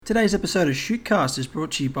Today's episode of Shootcast is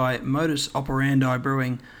brought to you by Modus Operandi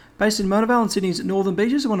Brewing. Based in Monavale and Sydney's Northern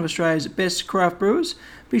Beaches, one of Australia's best craft brewers.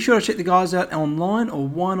 Be sure to check the guys out online, or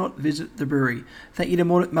why not visit the brewery. Thank you to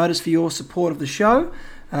Modus for your support of the show.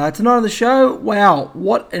 Tonight on the show, wow,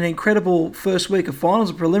 what an incredible first week of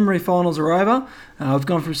finals. The preliminary finals are over. We've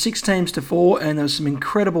gone from 6 teams to 4, and there were some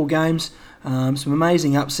incredible games, some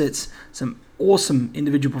amazing upsets, some awesome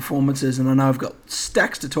individual performances, and I know I've got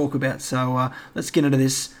stacks to talk about, so let's get into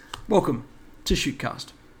this. Welcome to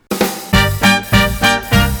Shootcast.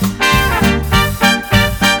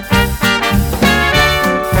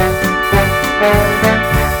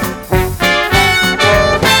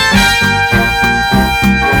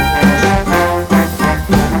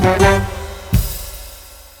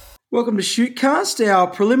 Welcome to Shootcast, our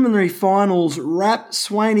preliminary finals wrap.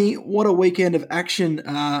 Swaney, what a weekend of action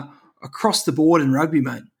across the board in rugby,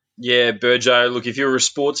 mate. Yeah, Burjo, look, if you were a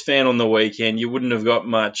sports fan on the weekend, you wouldn't have got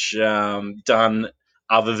much done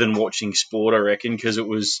other than watching sport, I reckon, because it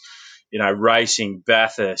was, racing,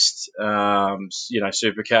 Bathurst,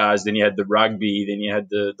 supercars, then you had the rugby, then you had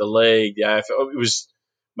the league, the AFL. It was,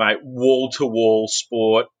 mate, wall-to-wall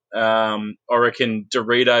sport. I reckon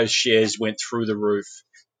Doritos shares went through the roof.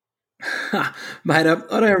 Mate, I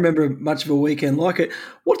don't remember much of a weekend like it.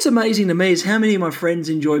 What's amazing to me is how many of my friends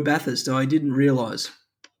enjoy Bathurst. I didn't realise.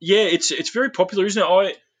 Yeah, it's very popular, isn't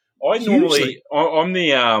it? I'm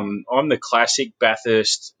the classic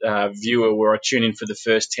Bathurst viewer where I tune in for the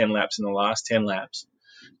first 10 laps and the last 10 laps.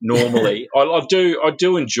 Normally, I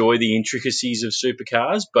do enjoy the intricacies of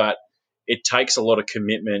supercars, but it takes a lot of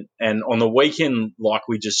commitment. And on the weekend, like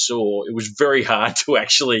we just saw, it was very hard to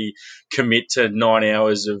actually commit to 9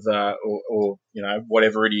 hours of or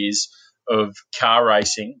whatever it is of car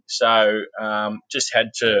racing. So just had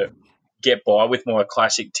to get by with my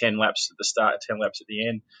classic 10 laps at the start, 10 laps at the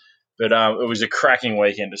end. But it was a cracking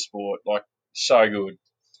weekend of sport, like so good.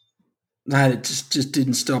 No, it just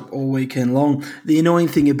didn't stop all weekend long. The annoying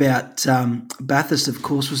thing about Bathurst, of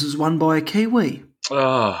course, was it was won by a Kiwi.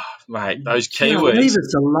 Oh, mate, those Leave Kiwis.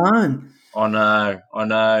 us alone. I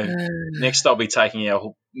know. Next, I'll be taking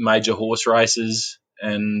our major horse races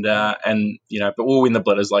and but we'll win the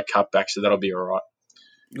Bledisloe Cup back, so that'll be all right.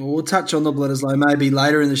 We'll touch on the Bledisloe maybe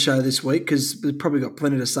later in the show this week because we've probably got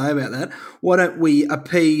plenty to say about that. Why don't we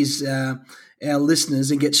appease our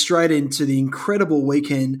listeners and get straight into the incredible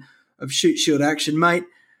weekend of Shoot Shield action, mate?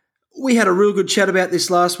 We had a real good chat about this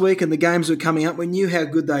last week and the games were coming up. We knew how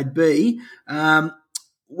good they'd be.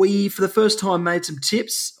 We, for the first time, made some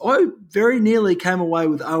tips. I very nearly came away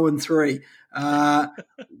with 0-3.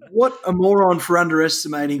 What a moron for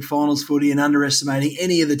underestimating finals footy and underestimating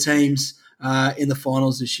any of the teams in the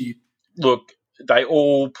finals this year. Look, they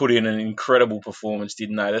all put in an incredible performance,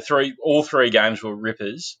 didn't they? All three games were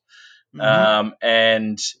rippers,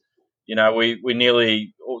 and we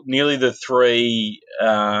nearly the three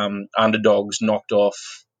underdogs knocked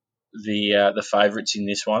off the favourites in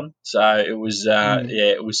this one. So it was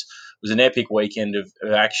it was an epic weekend of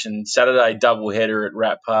action. Saturday doubleheader at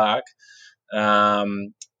Rat Park. That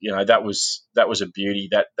was a beauty.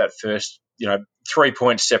 That first 3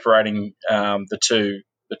 points separating the two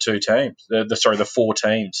teams. The 4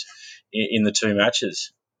 teams in the two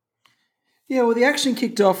matches. Yeah, well, the action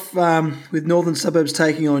kicked off with Northern Suburbs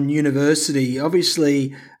taking on University.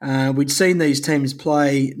 Obviously, we'd seen these teams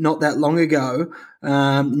play not that long ago.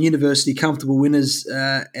 University comfortable winners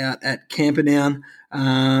out at Camperdown,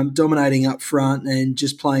 dominating up front and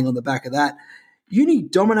just playing on the back of that. Uni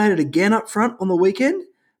dominated again up front on the weekend,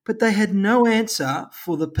 but they had no answer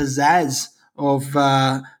for the pizzazz of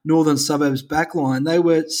Northern Suburbs backline. They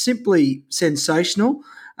were simply sensational.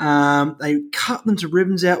 They cut them to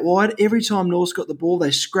ribbons out wide. Every time Norths got the ball,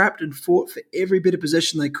 they scrapped and fought for every bit of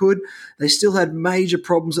possession they could. They still had major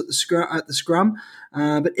problems at the scrum,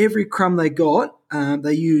 but every crumb they got,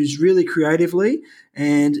 they used really creatively.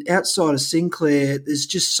 And outside of Sinclair, there's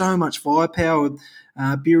just so much firepower.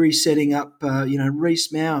 Bury setting up,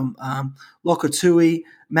 Reese Mao, Lokatui,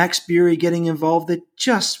 Max Bury getting involved. They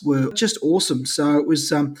were just awesome. So it was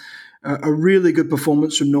a really good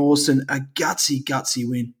performance from Norths and a gutsy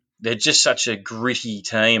win. They're just such a gritty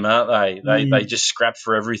team, aren't they? They just scrap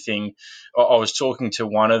for everything. I was talking to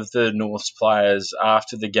one of the Norths players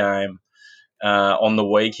after the game on the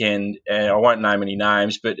weekend, and I won't name any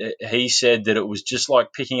names, but he said that it was just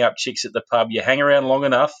like picking up chicks at the pub. You hang around long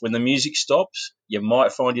enough, when the music stops, you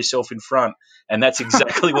might find yourself in front, and that's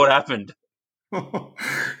exactly what happened.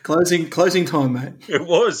 Closing time, mate. It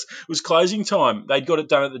was closing time. They'd got it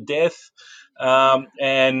done at the death.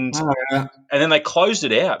 And then they closed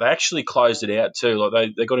it out. They actually closed it out too.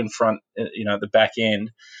 Like they got in front, at the back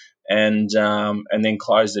end. and then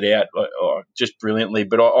closed it out just brilliantly.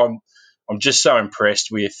 But I'm just so impressed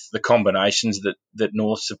with the combinations that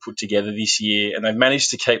Norths have put together this year, and they've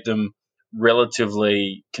managed to keep them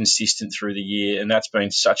relatively consistent through the year, and that's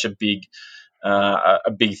been such a big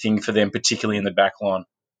thing for them, particularly in the back line.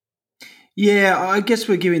 Yeah, I guess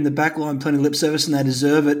we're giving the back line plenty of lip service and they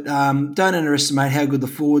deserve it. Don't underestimate how good the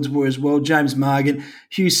forwards were as well. James Margan,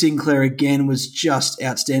 Hugh Sinclair again was just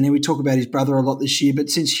outstanding. We talk about his brother a lot this year, but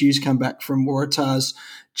since Hugh's come back from Waratah's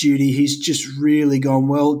duty, he's just really gone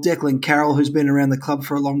well. Declan Carroll, who's been around the club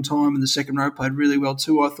for a long time in the second row, played really well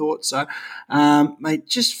too, I thought. So, mate,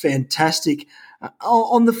 just fantastic.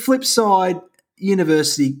 On the flip side,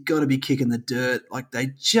 University got to be kicking the dirt. Like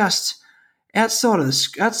they just... Outside of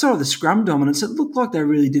the scrum dominance, it looked like they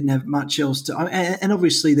really didn't have much else to. And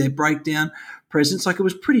obviously their breakdown presence, like it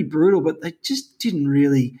was pretty brutal, but they just didn't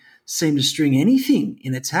really seem to string anything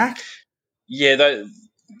in attack. Yeah,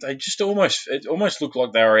 they just almost looked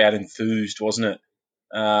like they were out enthused, wasn't it?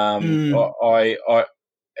 I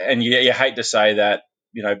and you hate to say that,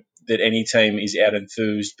 that any team is out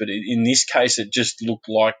enthused, but in this case, it just looked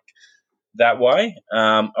like that way.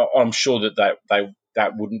 I'm sure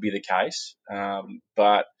that wouldn't be the case,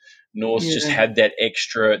 but North just had that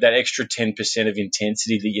extra 10% of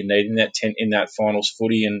intensity that you need in that finals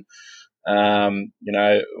footy, and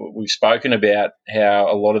we've spoken about how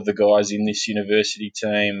a lot of the guys in this University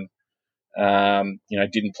team,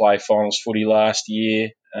 didn't play finals footy last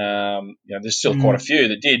year. There's still quite a few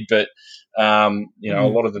that did, but a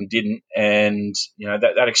lot of them didn't, and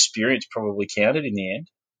that experience probably counted in the end.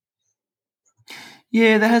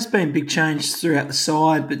 Yeah, there has been big change throughout the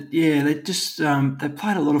side, but yeah, they just they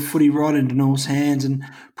played a lot of footy right into North's hands, and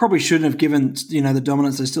probably shouldn't have given the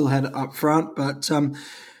dominance they still had up front. But I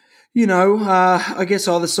guess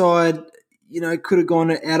either side could have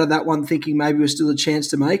gone out of that one thinking maybe it was still a chance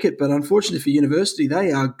to make it, but unfortunately for University,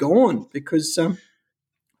 they are gone because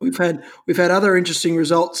we've had other interesting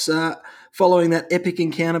results following that epic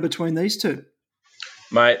encounter between these two.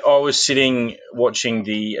 Mate, I was sitting watching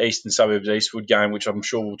the Eastern Suburbs Eastwood game, which I'm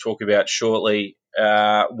sure we'll talk about shortly,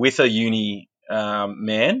 with a uni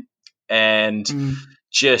man, and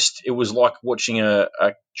just it was like watching a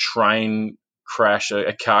train crash,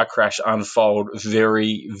 a car crash unfold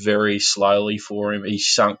very, very slowly for him. He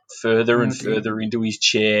sunk further and further into his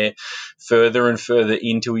chair, further and further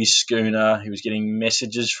into his schooner. He was getting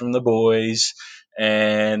messages from the boys,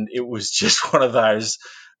 and it was just one of those,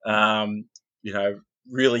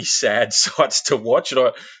 really sad sights to watch.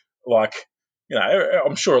 And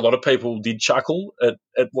I'm sure a lot of people did chuckle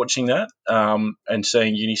at watching that and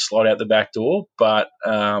seeing Uni slide out the back door. But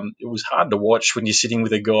it was hard to watch when you're sitting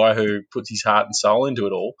with a guy who puts his heart and soul into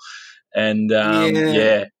it all. And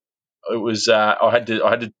it was. I had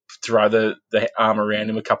to throw the arm around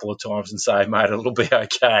him a couple of times and say, "Mate, it'll be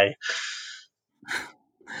okay."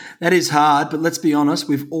 That is hard, but let's be honest,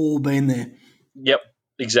 we've all been there. Yep.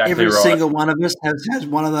 Exactly Every right. single one of us has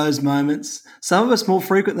one of those moments. Some of us more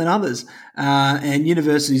frequent than others. And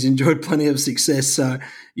University's enjoyed plenty of success. So,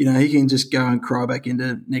 he can just go and cry back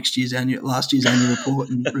into last year's annual report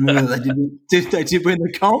and remember they did win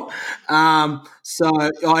the comp. So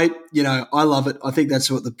I love it. I think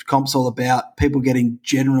that's what the comp's all about. People getting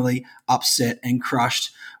generally upset and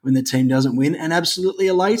crushed when the team doesn't win, and absolutely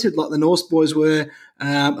elated like the Norse boys were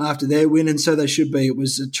after their win, and so they should be. It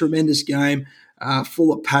was a tremendous game.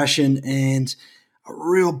 Full of passion and a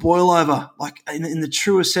real boil-over, like in the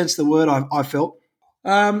truest sense of the word, I felt.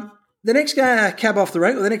 The next cab off the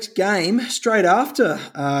rank, or the next game straight after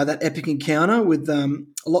that epic encounter with a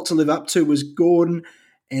lot to live up to, was Gordon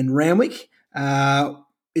and Randwick.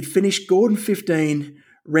 It finished Gordon 15,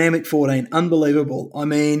 Randwick 14. Unbelievable. I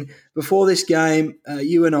mean, before this game,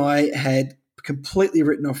 you and I had completely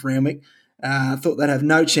written off Randwick. Thought they'd have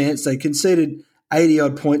no chance. They conceded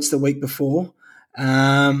 80-odd points the week before.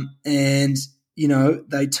 And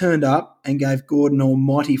they turned up and gave Gordon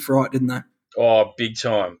almighty fright, didn't they? Oh, big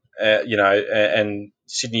time. And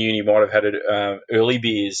Sydney Uni might have had early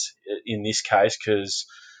beers in this case because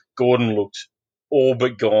Gordon looked all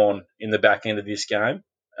but gone in the back end of this game.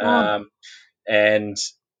 And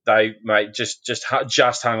they just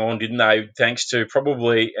hung on, didn't they? Thanks to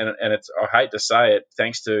probably, and it's, I hate to say it,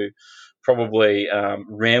 thanks to probably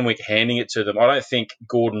Randwick handing it to them. I don't think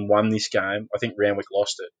Gordon won this game. I think Randwick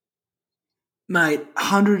lost it. Mate,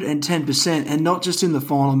 110%, and not just in the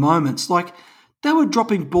final moments. Like, they were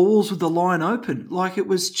dropping balls with the line open. Like, it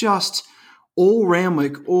was just all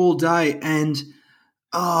Randwick all day. And,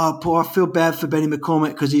 I feel bad for Benny McCormack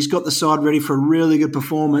because he's got the side ready for a really good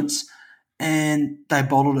performance, and they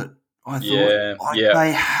bottled it. I thought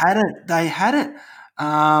they had it.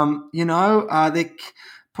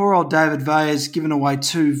 Poor old David Veya's given away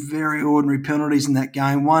two very ordinary penalties in that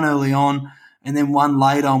game, one early on and then one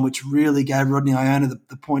late on, which really gave Rodney Iona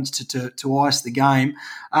the points to ice the game.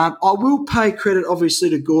 I will pay credit,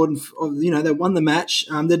 obviously, to Gordon. They won the match.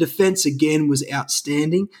 Their defence, again, was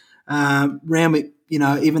outstanding. Randwick,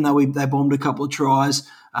 even though they bombed a couple of tries,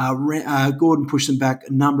 Gordon pushed them back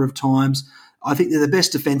a number of times. I think they're the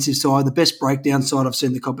best defensive side, the best breakdown side I've seen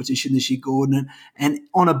in the competition this year, Gordon. And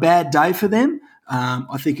on a bad day for them,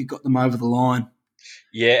 I think it got them over the line.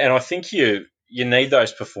 Yeah, and I think you need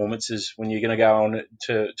those performances when you're going to go on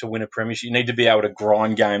to win a premiership. You need to be able to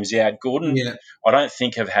grind games out. Gordon, I don't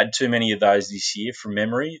think have had too many of those this year from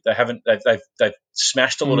memory. They haven't. They've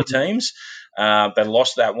smashed a lot of teams. They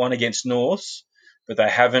lost that one against Norths, but they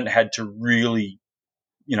haven't had to really,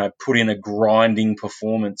 put in a grinding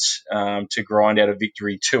performance to grind out a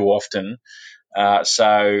victory too often.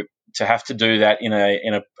 So to have to do that in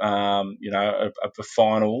a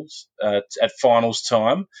finals at finals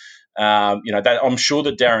time, I'm sure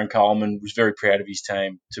that Darren Coleman was very proud of his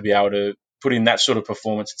team to be able to put in that sort of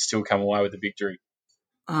performance and still come away with the victory.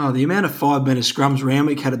 Oh, the amount of 5-metre scrums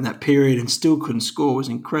Randwick had in that period and still couldn't score was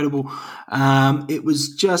incredible. It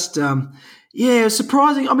was just, it was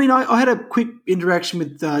surprising. I mean, I had a quick interaction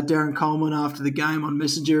with Darren Coleman after the game on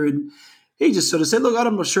Messenger, and he just sort of said, look,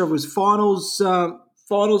 I'm not sure if it was finals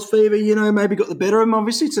fever, maybe got the better of him,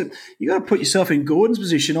 obviously. So you got to put yourself in Gordon's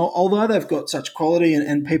position. Although they've got such quality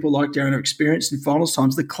and people like Darren are experienced in finals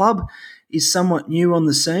times, the club is somewhat new on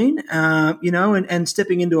the scene, and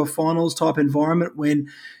stepping into a finals type environment when,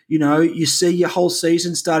 you see your whole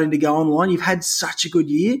season starting to go online. You've had such a good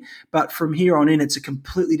year, but from here on in, it's a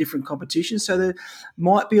completely different competition. So there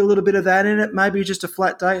might be a little bit of that in it. Maybe just a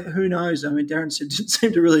flat day. Who knows? I mean, Darren didn't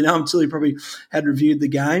seem to really know until he probably had reviewed the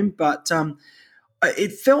game, but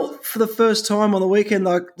it felt for the first time on the weekend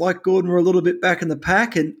like Gordon were a little bit back in the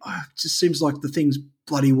pack, and it just seems like the thing's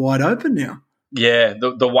bloody wide open now. Yeah,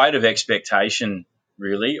 the weight of expectation,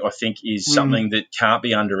 really, I think, is something that can't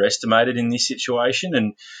be underestimated in this situation.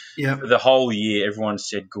 And for the whole year, everyone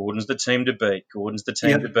said Gordon's the team to beat, Gordon's the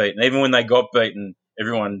team to beat. And even when they got beaten,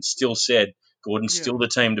 everyone still said Gordon's still the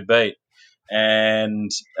team to beat. And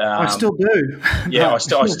I still do. Yeah, I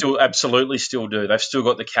still absolutely still do. They've still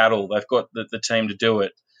got the cattle. They've got the team to do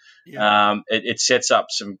it. Yeah. It sets up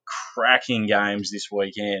some cracking games this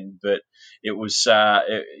weekend, but it was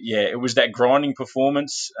it was that grinding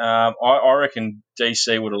performance. I reckon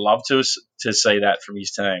DC would have loved to see that from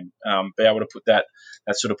his team. Be able to put that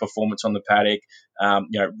sort of performance on the paddock.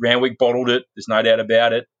 Randwick bottled it. There's no doubt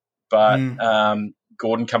about it. But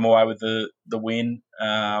Gordon come away with the win,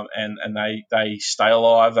 and they stay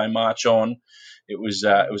alive. They march on. It was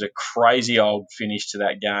a crazy old finish to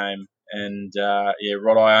that game. And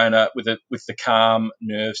Rod Iona with the calm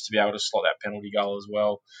nerves to be able to slot that penalty goal as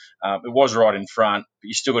well. It was right in front, but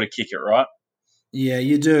you still got to kick it, right? Yeah,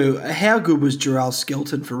 you do. How good was Jarrell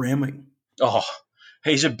Skelton for Randwick? Oh,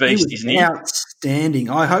 he's a beast, isn't he? Outstanding.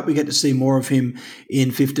 I hope we get to see more of him in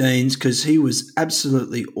 15s because he was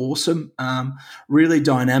absolutely awesome. Really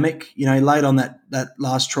dynamic. He laid on that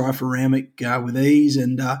last try for Randwick with ease,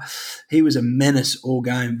 and he was a menace all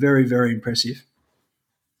game. Very, very impressive.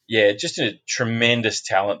 Yeah, just a tremendous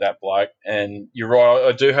talent, that bloke. And you're right,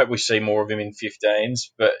 I do hope we see more of him in 15s,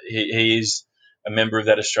 but he is a member of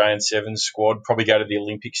that Australian Sevens squad, probably go to the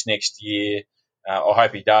Olympics next year. I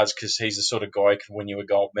hope he does because he's the sort of guy who can win you a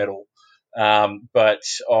gold medal. But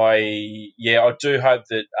I do hope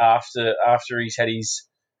that after he's had his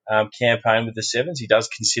campaign with the Sevens, he does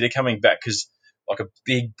consider coming back because like a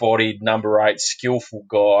big-bodied number 8 skillful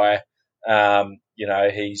guy,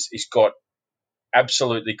 he's got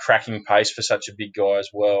absolutely cracking pace for such a big guy as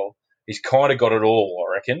well. He's kind of got it all,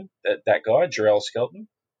 I reckon, that guy, Jarrell Skelton.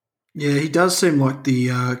 Yeah, he does seem like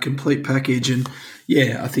the complete package. And,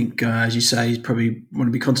 I think, as you say, he's probably want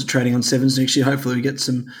to be concentrating on Sevens next year. Hopefully we get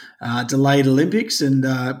some delayed Olympics and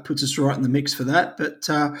puts us right in the mix for that. But,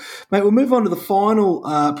 mate, we'll move on to the final,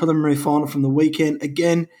 preliminary final from the weekend.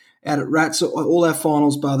 Again, out at Rats, all our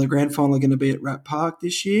finals, bar the grand final, are going to be at Rat Park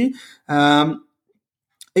this year.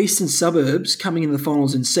 Eastern Suburbs coming into the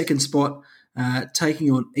finals in second spot, taking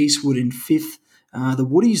on Eastwood in fifth. The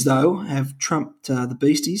Woodies, though, have trumped the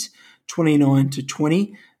Beasties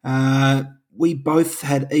 29-20. We both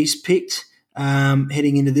had East picked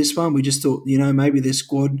heading into this one. We just thought, maybe their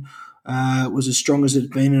squad was as strong as it's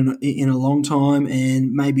been in a long time,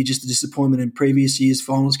 and maybe just a disappointment in previous years'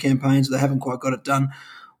 finals campaigns. They haven't quite got it done.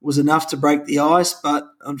 Was enough to break the ice, but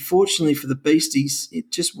unfortunately for the Beasties,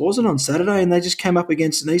 it just wasn't on Saturday, and they just came up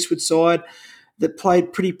against an Eastwood side that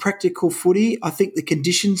played pretty practical footy. I think the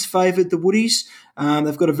conditions favoured the Woodies.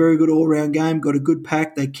 They've got a very good all-round game, got a good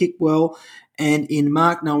pack, they kick well, and in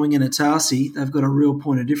Mark Knowing and Atasi, they've got a real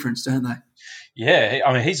point of difference, don't they? Yeah,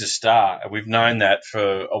 I mean, he's a star. We've known that for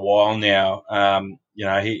a while now.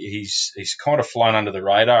 He's kind of flown under the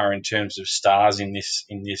radar in terms of stars in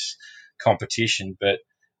this competition, but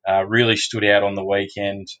really stood out on the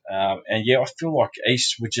weekend. And yeah, I feel like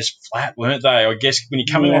East were just flat, weren't they? I guess when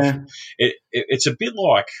you're coming off, it's a bit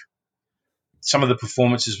like some of the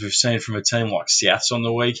performances we've seen from a team like Souths on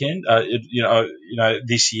the weekend.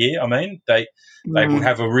 This year. I mean, they would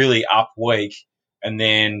have a really up week and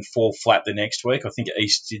then fall flat the next week. I think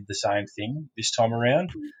East did the same thing this time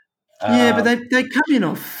around. Yeah, but they come in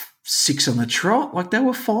off 6 on the trot, like they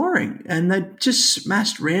were firing, and they just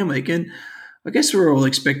smashed Randwick. And I guess we were all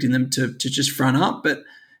expecting them to just front up, but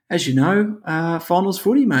as you know, finals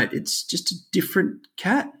footy, mate, it's just a different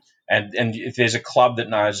cat. And if there's a club that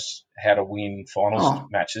knows how to win finals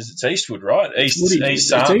matches, it's Eastwood, right?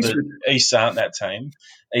 East aren't that team.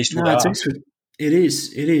 Eastwood it's Eastwood. It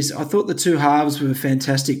is. I thought the two halves were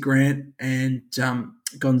fantastic, Grant and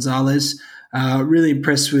Gonzalez. Really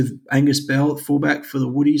impressed with Angus Bell, fullback for the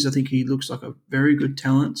Woodies. I think he looks like a very good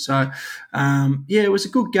talent. So, it was a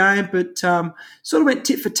good game, but sort of went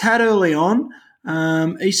tit for tat early on.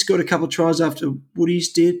 East scored a couple of tries after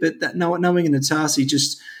Woodies did, but that Knowing and Natasi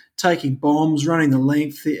just taking bombs, running the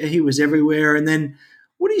length. He was everywhere. And then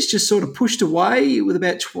Woodies just sort of pushed away with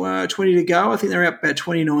about 20 to go. I think they were up about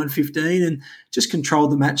 29-15 and just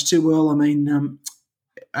controlled the match too well. I mean,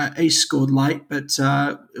 East scored late, but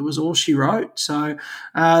it was all she wrote. So,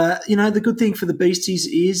 the good thing for the Beasties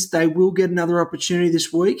is they will get another opportunity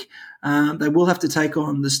this week. They will have to take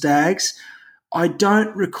on the Stags. I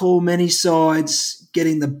don't recall many sides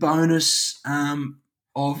getting the bonus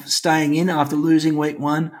of staying in after losing week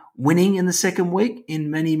one, winning in the second week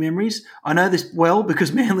in many memories. I know this well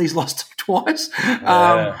because Manly's lost twice.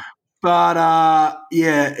 Yeah. I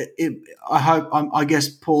guess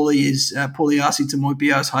Paulie Arce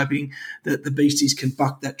Tamoipio is hoping that the Beasties can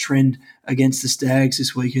buck that trend against the Stags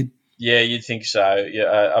this weekend. Yeah, you'd think so.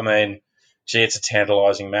 Yeah, I mean, it's a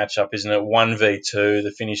tantalising matchup, isn't it? 1v2,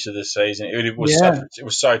 the finish of the season. It was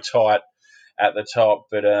so tight at the top,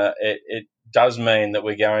 but it does mean that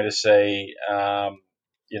we're going to see, a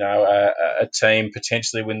team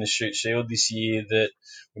potentially win the Shute Shield this year that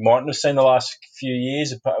we mightn't have seen the last few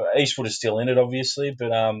years. Eastwood is still in it, obviously,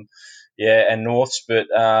 but and Norths, but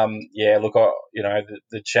the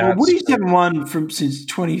chance. Well, Woodies haven't won since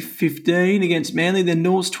 2015 against Manly, then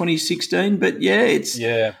Norths 2016, but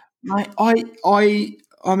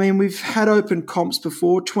I mean, we've had open comps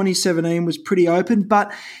before. 2017 was pretty open,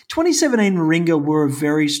 but 2017 Moringa were a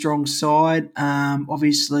very strong side.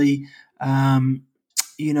 Obviously, there's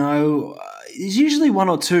usually one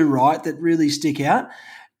or two, right, that really stick out.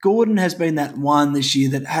 Gordon has been that one this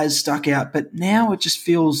year that has stuck out, but now it just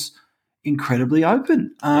feels incredibly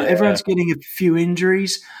open. Everyone's getting a few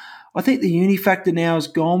injuries. I think the uni factor now is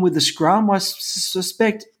gone with the scrum. I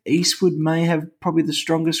suspect Eastwood may have probably the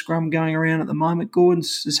strongest scrum going around at the moment.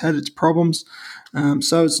 Gordon's has had its problems.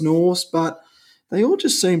 So it's Norse, but they all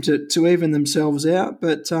just seem to even themselves out.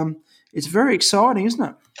 But it's very exciting, isn't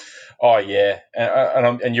it? Oh, yeah.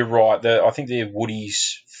 And you're right. I think the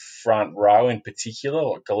Woodies front row in particular,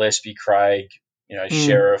 like Gillespie, Craig,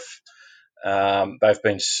 Sheriff, they've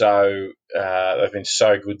been so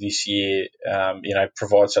good this year.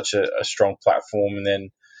 Provide such a strong platform, and then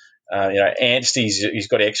Anstey's he's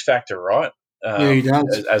got X factor, right? He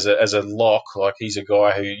does as a lock. Like he's a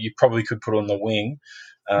guy who you probably could put on the wing.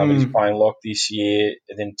 He's playing lock this year.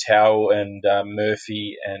 And then Tao and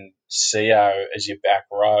Murphy and Seo as your back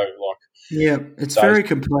row. It's very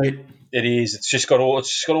complete. It is. It's got all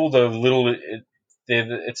the little.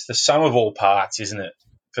 It's the sum of all parts, isn't it,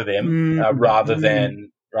 for them? Rather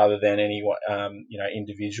than any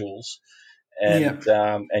individuals.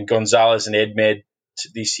 And Gonzalez and Edmed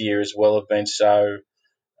this year as well have been such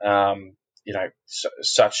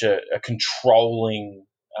a controlling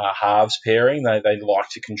halves pairing. They like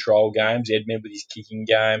to control games. Edmed with his kicking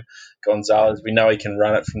game. Gonzalez, we know he can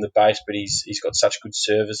run it from the base, but he's got such good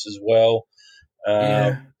service as well.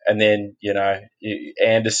 And then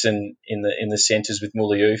Anderson in the centres with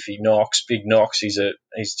Muliufi, Big Knox. He's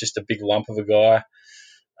just a big lump of a guy.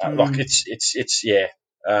 I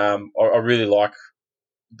really like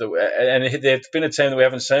and they've been a team that we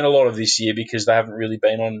haven't seen a lot of this year because they haven't really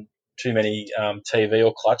been on too many TV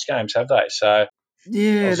or clutch games, have they? So I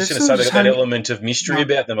was just going to say they've got that element of mystery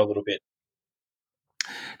about them a little bit.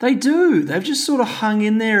 They do. They've just sort of hung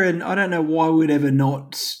in there, and I don't know why we'd ever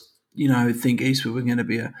not think Eastwood were going to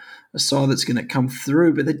be a side that's going to come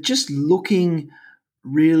through, but they're just looking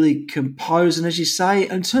really composed. And as you say,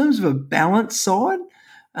 in terms of a balanced side,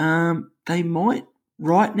 they might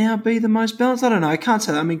right now be the most balanced. I don't know. I can't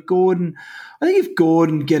say that. I mean, Gordon, I think if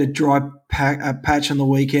Gordon get a dry patch on the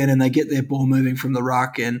weekend and they get their ball moving from the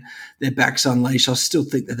ruck and their backs unleashed, I still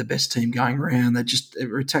think they're the best team going around.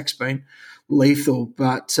 Their attack's been lethal.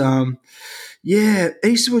 But,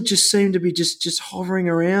 Eastwood just seem to be just hovering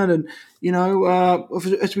around. And,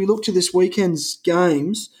 as we look to this weekend's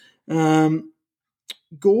games,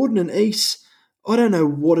 Gordon and East, I don't know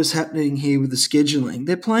what is happening here with the scheduling.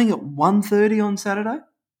 They're playing at 1:30 on Saturday?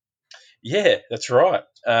 Yeah, that's right.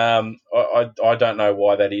 I don't know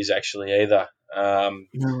why that is actually either.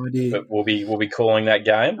 No idea. But we'll be calling that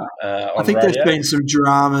game I think radio. There's been some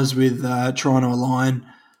dramas with trying to align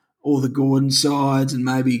all the Gordon sides and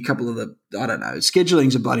maybe a couple of I don't know.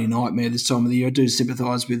 Scheduling's a bloody nightmare this time of the year. I do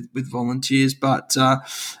sympathise with Volunteers, but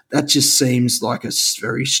that just seems like a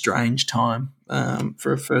very strange time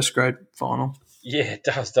for a first grade final. Yeah, it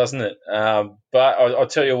does, doesn't it? But I'll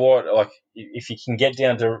tell you what, like if you can get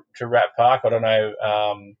down to Rat Park, I don't know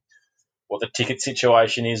what the ticket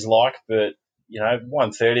situation is like, but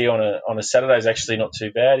 1:30 on a Saturday is actually not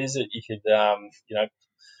too bad, is it? You could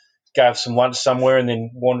go have some lunch somewhere and then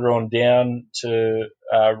wander on down to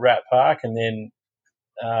Rat Park and then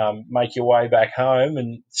make your way back home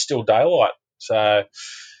and still daylight. So.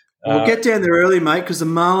 We'll get down there early, mate, because the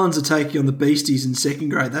Marlins are taking on the Beasties in second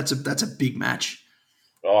grade. That's a big match.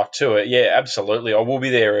 Oh, to it, yeah, absolutely. I will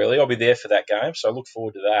be there early. I'll be there for that game, so I look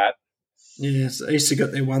forward to that. Yeah, so Easter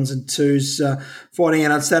got their ones and twos fighting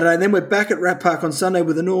out on Saturday. And then we're back at Rat Park on Sunday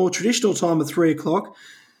with a traditional time of 3 o'clock.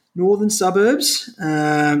 Northern Suburbs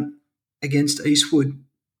against Eastwood.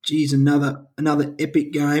 Geez, another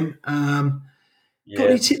epic game. Got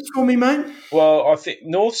any tips for me, mate? Well, I think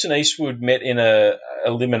Norths and Eastwood met in a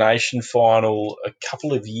elimination final a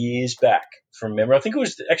couple of years back from memory. I think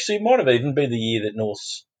it might have even been the year that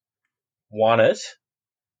Norths won it.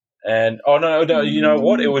 And no, you know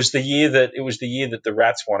what? It was the year that the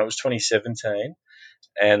Rats won. It was 2017,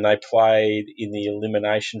 and they played in the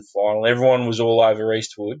elimination final. Everyone was all over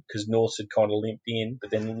Eastwood because Norths had kind of limped in, but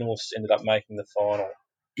then Norths ended up making the final.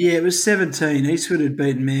 Yeah, it was 17. Eastwood had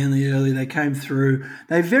beaten Manly early. They came through.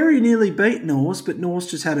 They very nearly beat Norths, but Norths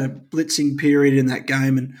just had a blitzing period in that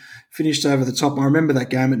game and finished over the top. I remember that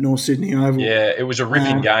game at North Sydney Oval. Yeah, it was a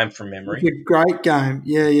ripping game from memory. A great game.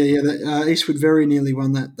 Yeah. Eastwood very nearly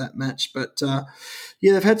won that match. But,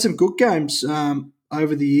 they've had some good games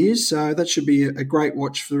over the years, so that should be a great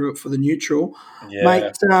watch for the neutral. Yeah.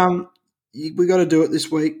 Mate, we got to do it this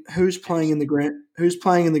week. Who's playing in the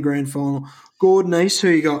grand final? Gordon, East, who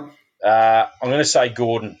you got? I'm going to say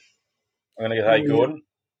Gordon. I'm going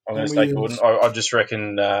to say Gordon. I just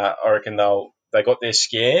reckon. I reckon they got their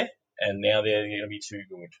scare, and now they're going to be too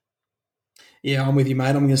good. Yeah, I'm with you, mate.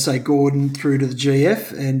 I'm going to say Gordon through to the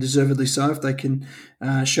GF, and deservedly so if they can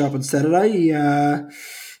show up on Saturday.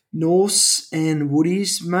 Norths and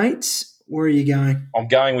Woodies, mate. Where are you going? I'm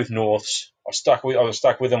going with Norths. I was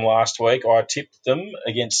stuck with them last week. I tipped them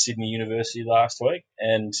against Sydney University last week,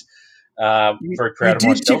 and very proud of myself.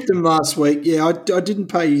 You did tip them last week. Yeah, I didn't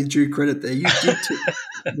pay you due credit there. You did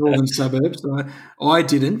tip Northern Suburbs. I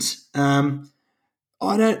didn't. I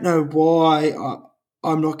don't know why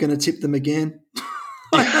I'm not going to tip them again.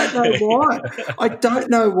 I don't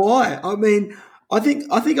know why. I mean, I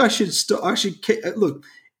think I should look.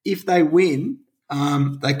 If they win,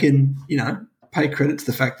 they can pay credit to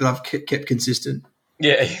the fact that I've kept consistent.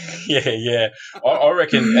 Yeah. I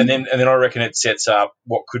reckon, and then I reckon it sets up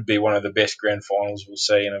what could be one of the best grand finals we'll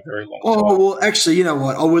see in a very long time. Oh well, actually, you know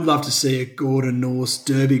what? I would love to see a Gordon Norths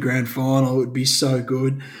Derby grand final. It would be so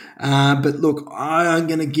good. But look, I'm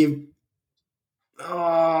going to give.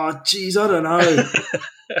 Oh, geez, I don't know.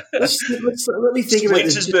 let me think about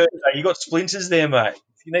this. Birthday. You got Splinters there, mate.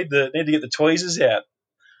 You need to get the tweezers out.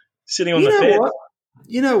 Sitting on the fence.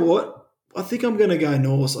 You know what? I think I'm going to go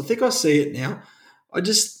Norths. I think I see it now.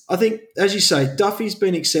 I think, as you say, Duffy's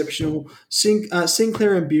been exceptional.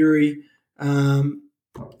 Sinclair and Bury.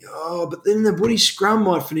 But then the Woody Scrum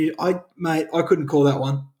might finish. I couldn't call that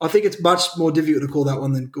one. I think it's much more difficult to call that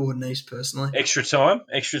one than Gordon East, personally. Extra time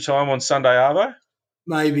on Sunday, Arvo?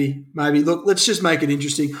 Maybe. Look, let's just make it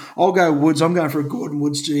interesting. I'll go Woods. I'm going for a Gordon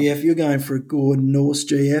Woods GF. You're going for a Gordon Norths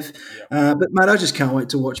GF. Yep. But, mate, I just can't wait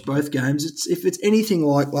to watch both games. If it's anything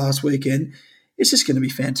like last weekend, it's just going to be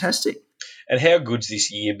fantastic. And how good's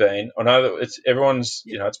this year been? I know that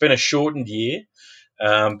it's been a shortened year,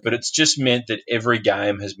 but it's just meant that every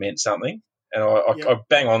game has meant something. And I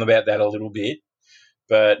bang on about that a little bit.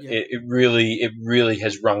 but Yeah. it really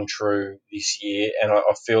has rung true this year, and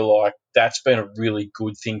I feel like that's been a really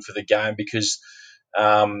good thing for the game because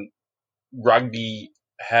um, rugby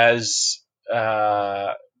has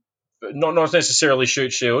not necessarily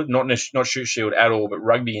shoot shield, not shoot shield at all, but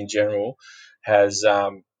rugby in general has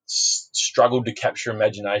struggled to capture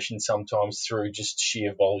imagination sometimes through just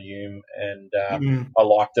sheer volume. And Mm. I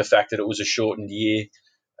like the fact that it was a shortened year,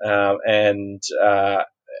 um, and uh,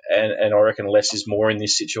 and I reckon less is more in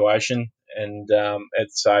this situation. And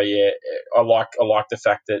so yeah, I like the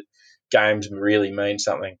fact that games really mean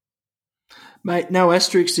something. Mate, no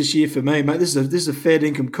asterisks this year for me, mate. This is a fair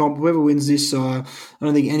dinkum comp. Whoever wins this, I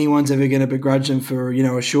don't think anyone's ever going to begrudge them for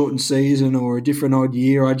a shortened season or a different odd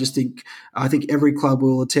year. I think every club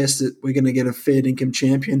will attest that we're going to get a fair dinkum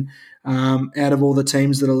champion out of all the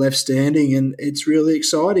teams that are left standing, and it's really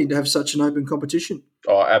exciting to have such an open competition.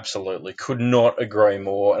 Oh, absolutely. Could not agree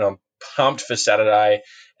more. And I'm pumped for Saturday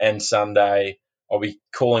and Sunday. I'll be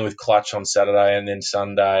calling with Clutch on Saturday, and then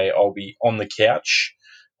Sunday I'll be on the couch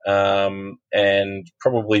and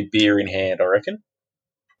probably beer in hand, I reckon.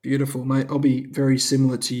 Beautiful, mate. I'll be very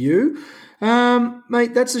similar to you.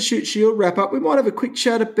 Mate, that's the Shoot Shield wrap up. We might have a quick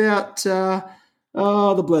chat about the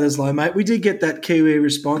Bledisloe, mate. We did get that Kiwi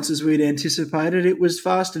response as we'd anticipated. It was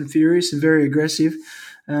fast and furious and very aggressive.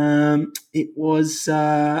 It was,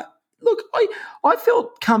 look, I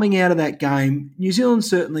felt coming out of that game, New Zealand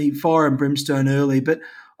certainly fire and brimstone early, but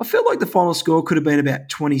I felt like the final score could have been about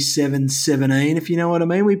 27-17, if you know what I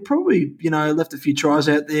mean. We probably, left a few tries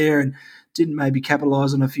out there and didn't maybe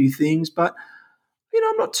capitalise on a few things. But,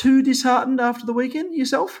 I'm not too disheartened after the weekend.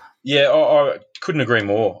 Yourself? Yeah, I couldn't agree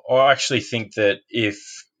more. I actually think that if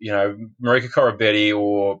Marika Korobetti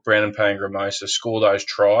or Brandon Payne-Gramosa score those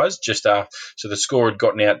tries just after, so the score had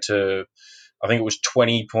gotten out to, I think it was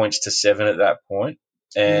 20 points to 7 at that point,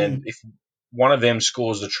 and Mm, if one of them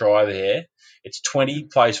scores a try there, it's 20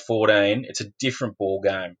 plays 14. It's a different ball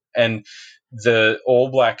game, and the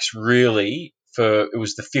All Blacks really, for it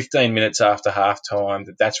was the 15 minutes after halftime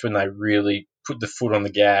that's when they really put the foot on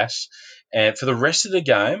the gas, and for the rest of the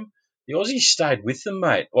game, the Aussies stayed with them,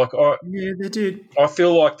 mate. Like yeah, they did. I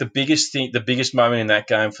feel like the biggest moment in that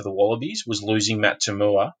game for the Wallabies was losing Matt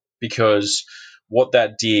Tamua, because what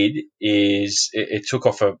that did is it took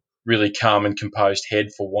off a really calm and composed head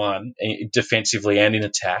for one, defensively and in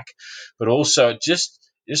attack, but also it just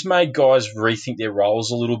made guys rethink their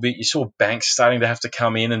roles a little bit. You saw Banks starting to have to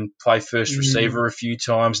come in and play first Mm, receiver a few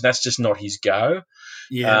times, and that's just not his go.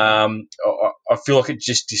 yeah. I feel like it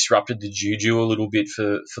just disrupted the juju a little bit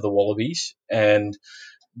for the Wallabies, and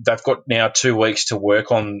they've got now 2 weeks to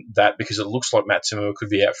work on that because it looks like Matt Tamua could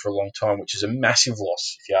be out for a long time, which is a massive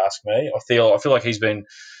loss if you ask me. I feel like he's been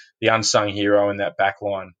the unsung hero in that back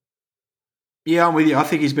line. Yeah, I'm with you. I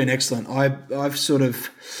think he's been excellent. I've sort of,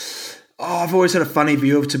 I've always had a funny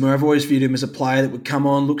view of Timur. I've always viewed him as a player that would come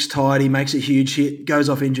on, looks tidy, makes a huge hit, goes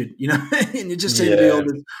off injured, and it just seemed to be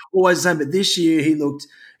Yeah, always the same. But this year he looked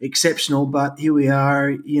exceptional. But here we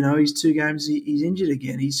are, he's 2 games, he's injured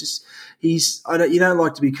again. You don't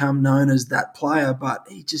like to become known as that player, but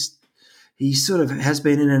he sort of has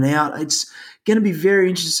been in and out. It's going to be very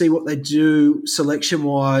interesting to see what they do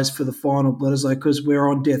selection-wise for the final Bledisloe because we're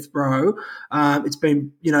on death row. It's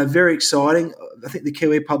been, very exciting. I think the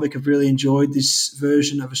Kiwi public have really enjoyed this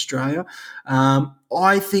version of Australia.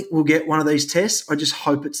 I think we'll get one of these tests. I just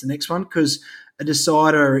hope it's the next one because a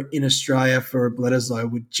decider in Australia for a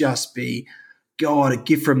Bledisloe would just be, God, a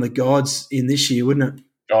gift from the gods in this year, wouldn't it?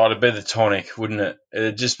 oh, it'd be the tonic, wouldn't it?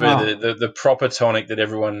 It'd just be Oh, the proper tonic that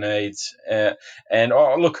everyone needs. And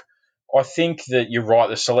look, I think that you're right.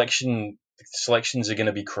 The selections are going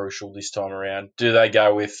to be crucial this time around. Do they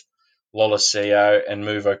go with Lolosio and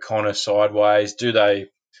move O'Connor sideways? Do they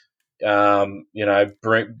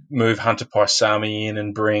move Hunter Paisami in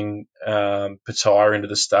and bring Pattaya into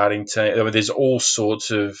the starting team? I mean, there's all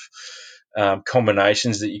sorts of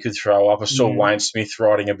combinations that you could throw up. I saw mm, Wayne Smith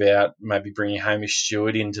writing about maybe bringing Hamish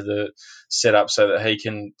Stewart into the setup so that he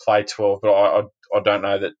can play 12, but I don't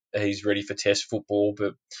know that he's ready for Test football.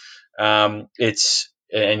 But and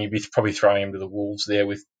you'd be probably throwing him to the Wolves there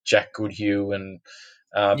with Jack Goodhue and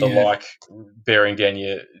the yeah, like bearing down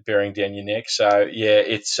your neck. So yeah,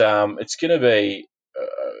 it's going to be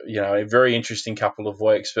a very interesting couple of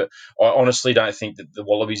weeks. But I honestly don't think that the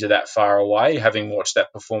Wallabies are that far away. Having watched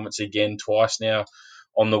that performance again twice now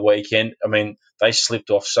on the weekend, I mean they slipped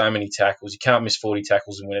off so many tackles. You can't miss 40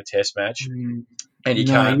 tackles and win a Test match, mm, and you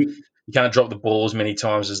no, can't. You can't drop the ball as many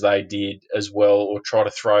times as they did as well, or try to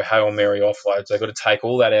throw Hail Mary offloads. They've got to take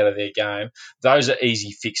all that out of their game. Those are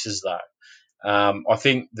easy fixes, though. I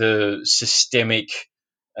think the systemic,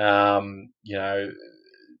 um, you know,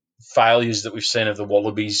 failures that we've seen of the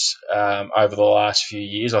Wallabies over the last few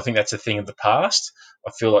years. I think that's a thing of the past.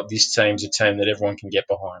 I feel like this team's a team that everyone can get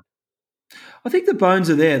behind. I think the bones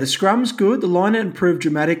are there. The scrum's good. The line improved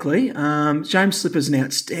dramatically. James Slipper's an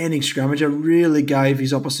outstanding scrummager. Really gave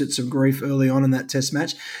his opposite some grief early on in that Test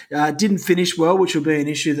match. Didn't finish well, which will be an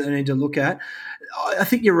issue that they need to look at. I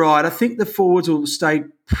think you're right. I think the forwards will stay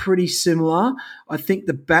pretty similar. I think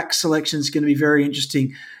the back selection is going to be very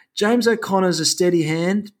interesting. James O'Connor's a steady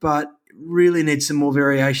hand, but really needs some more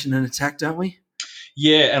variation in attack, don't we?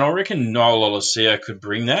 Yeah, and I reckon Noah Lolesio could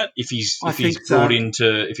bring that if he's brought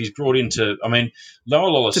into. I mean, Noah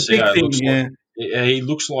Lolesio he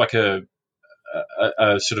looks like a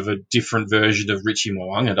sort of a different version of Richie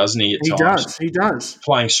Mo'unga, doesn't he? At times, he does.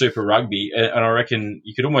 Playing Super Rugby, and I reckon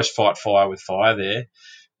you could almost fight fire with fire there.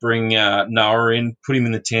 Bring Noah in, put him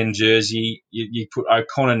in the 10 jersey. You put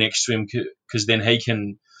O'Connor next to him because then he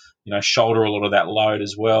can, shoulder a lot of that load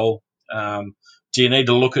as well. Do you need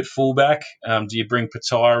to look at fullback? Do you bring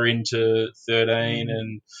Pataya into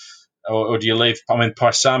 13 or do you leave? I mean,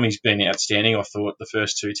 Paisami's been outstanding, I thought, the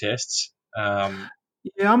first two tests.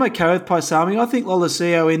 Yeah, I'm okay with Paisami. I think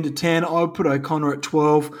Lolesio into 10. I would put O'Connor at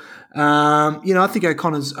 12. I think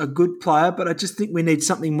O'Connor's a good player, but I just think we need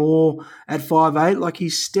something more at 5'8". Like,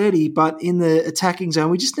 he's steady, but in the attacking zone,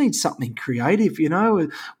 we just need something creative,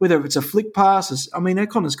 whether it's a flick pass.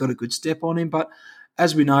 O'Connor's got a good step on him, but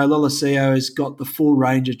as we know, Lolesio has got the full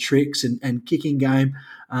range of tricks and kicking game.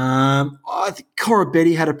 I think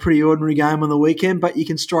Corabetti had a pretty ordinary game on the weekend, but you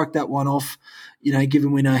can strike that one off,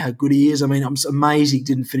 given we know how good he is. I mean, I'm amazed he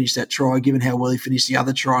didn't finish that try, given how well he finished the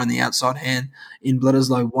other try on the outside hand in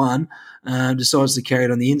Bledisloe 1. Decides to carry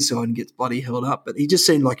it on the inside and gets bloody held up. But he just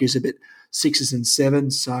seemed like he was a bit 6s and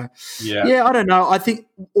 7s. So, yeah, I don't know. I think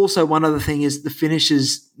also one other thing is the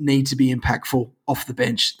finishers need to be impactful off the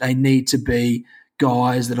bench. They need to be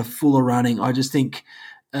guys that are full of running. I just think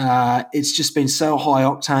it's just been so high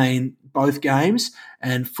octane both games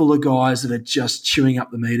and full of guys that are just chewing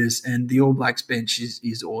up the meters, and the All Blacks bench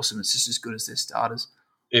is awesome. It's just as good as their starters.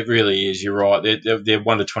 It really is. You're right. They're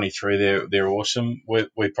 1 to 23. They're awesome.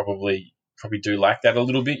 We probably do lack that a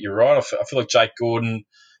little bit. You're right. I feel like Jake Gordon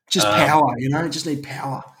just power. Just need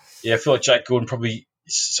power. Yeah, I feel like Jake Gordon probably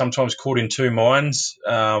sometimes caught in two minds.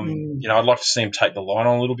 I'd like to see him take the line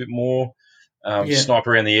on a little bit more. Snipe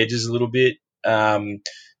around the edges a little bit.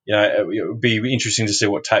 It would be interesting to see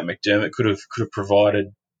what Tate McDermott could have provided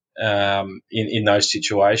in those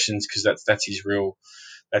situations, because that's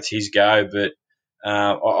his go. But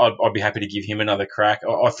I'd be happy to give him another crack.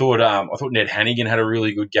 I thought Ned Hannigan had a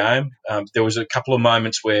really good game. There was a couple of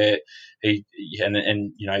moments where you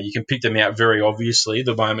can pick them out very obviously,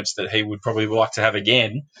 the moments that he would probably like to have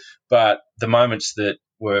again, but the moments that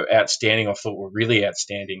were outstanding, I thought were really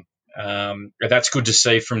outstanding. That's good to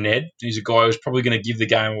see from Ned. He's a guy who's probably going to give the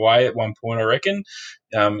game away at one point, I reckon.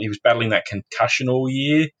 He was battling that concussion all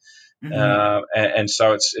year, and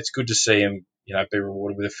so it's good to see him, be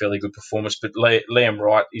rewarded with a fairly good performance. But Liam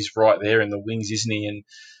Wright is right there in the wings, isn't he? And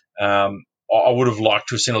I would have liked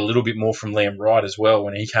to have seen a little bit more from Liam Wright as well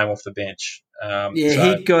when he came off the bench.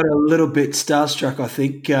 He got a little bit starstruck, I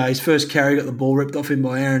think. His first carry got the ball ripped off him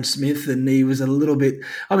by Aaron Smith, and he was a little bit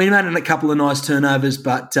 – he made a couple of nice turnovers,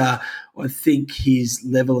 but I think his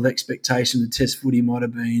level of expectation of Test footy might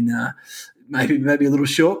have been maybe a little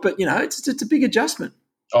short. But, it's a big adjustment.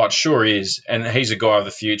 Oh, it sure is. And he's a guy of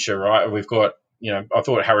the future, right? We've got, I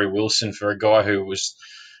thought Harry Wilson, for a guy who was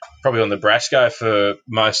probably on the Brasco for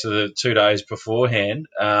most of the 2 days beforehand,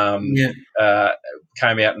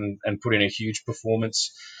 came out and put in a huge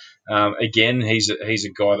performance. Again, he's a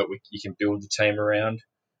guy that you can build the team around.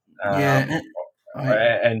 And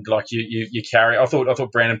like you carry. I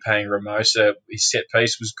thought Brandon Payne-Ramosa, his set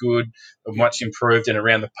piece was good, much improved, and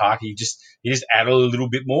around the park he just added a little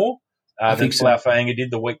bit more than Fa'afafanga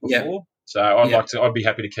did the week before. So I'd be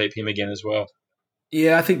happy to keep him again as well.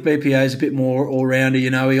 Yeah, I think BPA is a bit more all-rounder.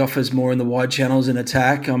 He offers more in the wide channels in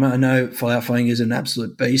attack. I know Fa'afafanga is an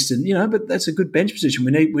absolute beast, and but that's a good bench position.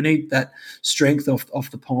 We need that strength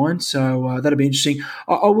off the pine, so that'll be interesting.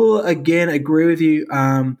 I will again agree with you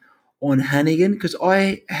on Hannigan, because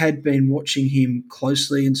I had been watching him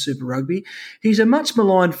closely in Super Rugby. He's a much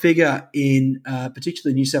maligned figure in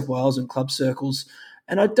particularly New South Wales and club circles.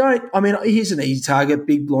 And he's an easy target,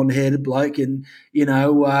 big blonde-haired bloke, and,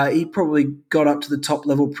 he probably got up to the top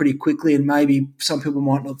level pretty quickly, and maybe some people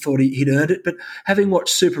might not have thought he'd earned it. But having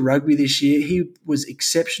watched Super Rugby this year, he was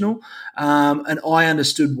exceptional, and I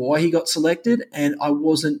understood why he got selected, and I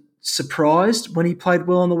wasn't surprised when he played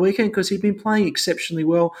well on the weekend because he'd been playing exceptionally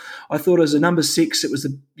well. I thought as a number six, it was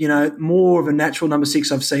more of a natural number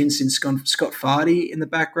six I've seen since Scott Fardy in the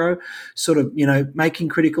back row, sort of making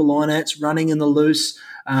critical lineouts, running in the loose.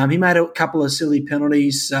 He made a couple of silly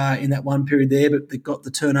penalties in that one period there, but they got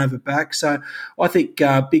the turnover back. So I think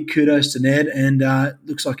big kudos to Ned, and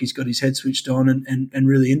looks like he's got his head switched on and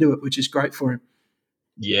really into it, which is great for him.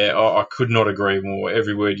 Yeah, I could not agree more.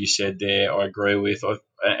 Every word you said there, I agree with.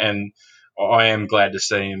 And I am glad to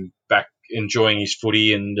see him back enjoying his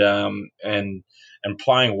footy and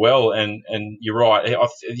playing well. And you're right.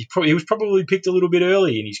 He was probably picked a little bit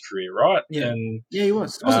early in his career, right? Yeah, and he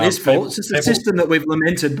was. It wasn't his fault. It's just a system that we've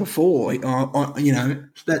lamented before.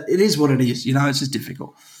 That it is what it is. It's just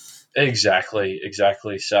difficult. Exactly.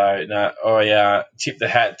 So I tip the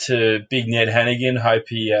hat to Big Ned Hannigan. Hope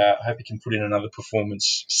he can put in another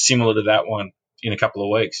performance similar to that one in a couple of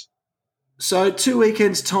weeks. So 2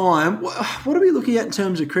 weekends time, what are we looking at in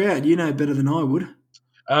terms of crowd? You know better than I would.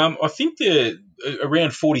 I think they're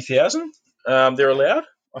around 40,000. They're allowed,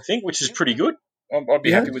 I think, which is pretty good. I'd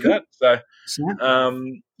be happy with that. So at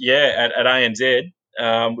ANZ,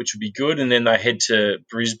 which would be good, and then they head to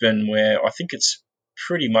Brisbane, where I think it's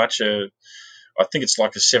pretty much it's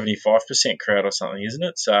like a 75% crowd or something, isn't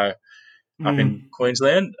it? So up in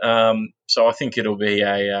Queensland. So I think it'll be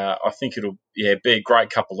be a great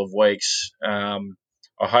couple of weeks. I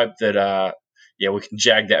hope that we can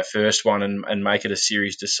jag that first one and make it a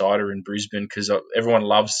series decider in Brisbane, because everyone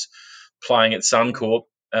loves playing at Suncorp.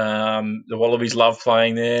 The Wallabies love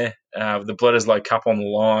playing there. The Bledisloe Cup on the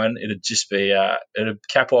line. It'd just be it'd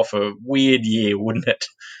cap off a weird year, wouldn't it?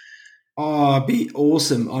 Oh, it'd be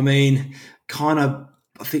awesome. I mean, I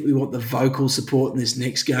think we want the vocal support in this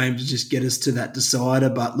next game to just get us to that decider.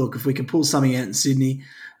 But look, if we can pull something out in Sydney,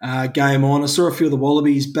 game on. I saw a few of the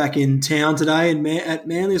Wallabies back in town today at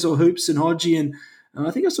Manly. I saw Hoops and Hodgie, and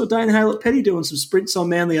I think I saw Dane Haylett-Petty doing some sprints on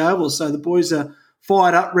Manly Oval. So the boys are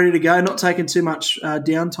fired up, ready to go, not taking too much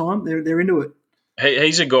downtime. They're into it.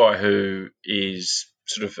 He's a guy who is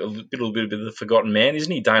sort of a little bit of the forgotten man,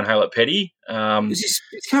 isn't he? Dane Haylett-Petty. He's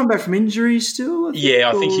coming back from injury still?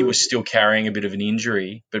 I think he was still carrying a bit of an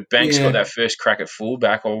injury, but Banks got that first crack at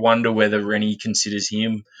fullback. I wonder whether Rennie considers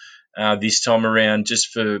him this time around just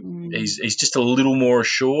for he's just a little more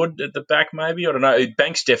assured at the back, maybe. I don't know.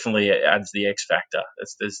 Banks definitely adds the X factor.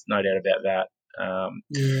 There's no doubt about that.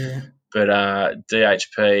 But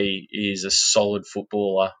DHP is a solid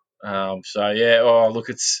footballer.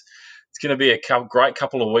 It's going to be a great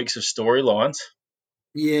couple of weeks of storylines.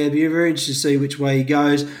 Yeah, it'd be very interesting to see which way he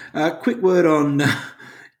goes. Quick word on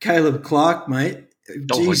Caleb Clark, mate.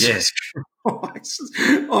 Jesus Christ.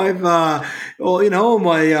 I've, all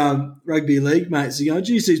my rugby league mates are going,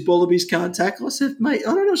 geez, these Wallabies can't tackle. I said, mate,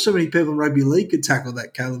 I don't know so many people in rugby league could tackle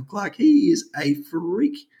that Caleb Clark. He is a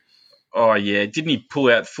freak. Oh, yeah. Didn't he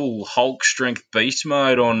pull out full Hulk strength beast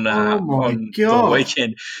mode on the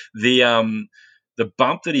weekend? The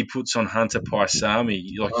bump that he puts on Hunter Paisami,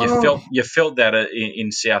 you felt that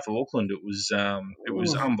in South Auckland. It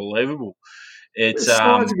was unbelievable. The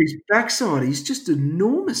size of his backside, he's just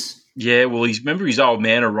enormous. Yeah, well, remember his old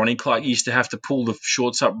man, Ronnie Clark, used to have to pull the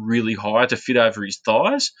shorts up really high to fit over his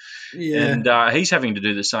thighs. Yeah. And he's having to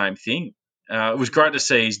do the same thing. It was great to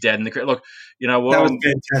see his dad in the crowd. Look, you know what? That was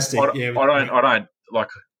fantastic. I don't like.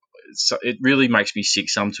 So it really makes me sick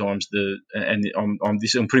sometimes.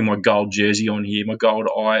 I'm putting my gold jersey on here, my gold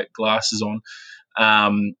eye glasses on.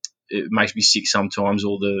 It makes me sick sometimes.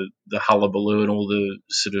 All the hullabaloo and all the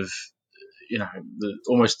sort of,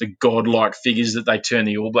 almost the godlike figures that they turn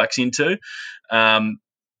the All Blacks into.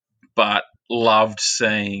 But loved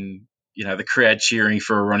seeing the crowd cheering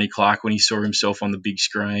for Ronnie Clark when he saw himself on the big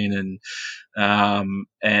screen,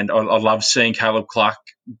 and I love seeing Caleb Clark,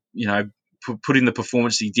 put in the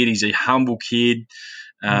performance he did. He's a humble kid.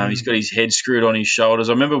 He's got his head screwed on his shoulders.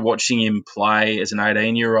 I remember watching him play as an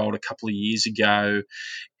 18-year-old a couple of years ago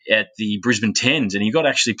at the Brisbane Tens, and he got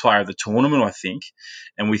actually player of the tournament, I think.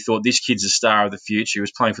 And we thought, this kid's a star of the future. He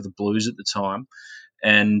was playing for the Blues at the time.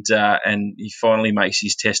 And he finally makes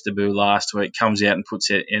his test debut last week, comes out and puts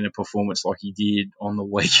it in a performance like he did on the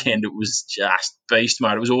weekend. It was just beast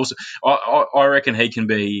mode. It was awesome. I reckon he can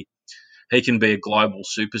be a global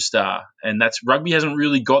superstar, and rugby hasn't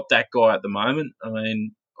really got that guy at the moment. I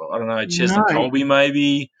mean, I don't know, Cheslin Colby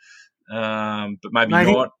maybe, but maybe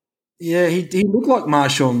not. He looked like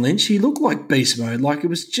Marshawn Lynch. He looked like beast mode. Like, it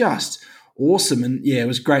was just awesome. And, it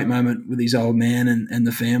was a great moment with his old man and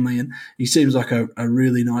the family, and he seems like a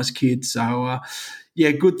really nice kid. So,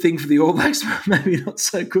 good thing for the All Blacks, maybe not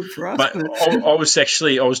so good for us. But I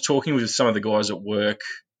was talking with some of the guys at work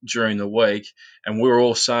during the week, and we were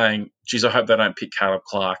all saying, geez, I hope they don't pick Caleb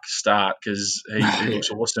Clark to start because he looks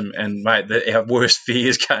awesome. And, mate, our worst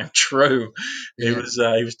fears came true. He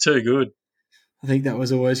was too good. I think that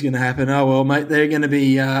was always going to happen. Oh, well, mate, they're going to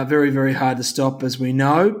be very, very hard to stop, as we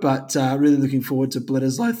know, but really looking forward to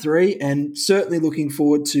Bledisloe 3 and certainly looking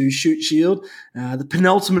forward to Shute Shield, the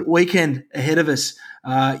penultimate weekend ahead of us.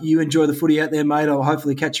 You enjoy the footy out there, mate. I'll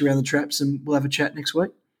hopefully catch you around the traps and we'll have a chat next week.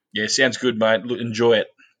 Yeah, sounds good, mate. Enjoy it.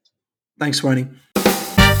 Thanks, Swaney.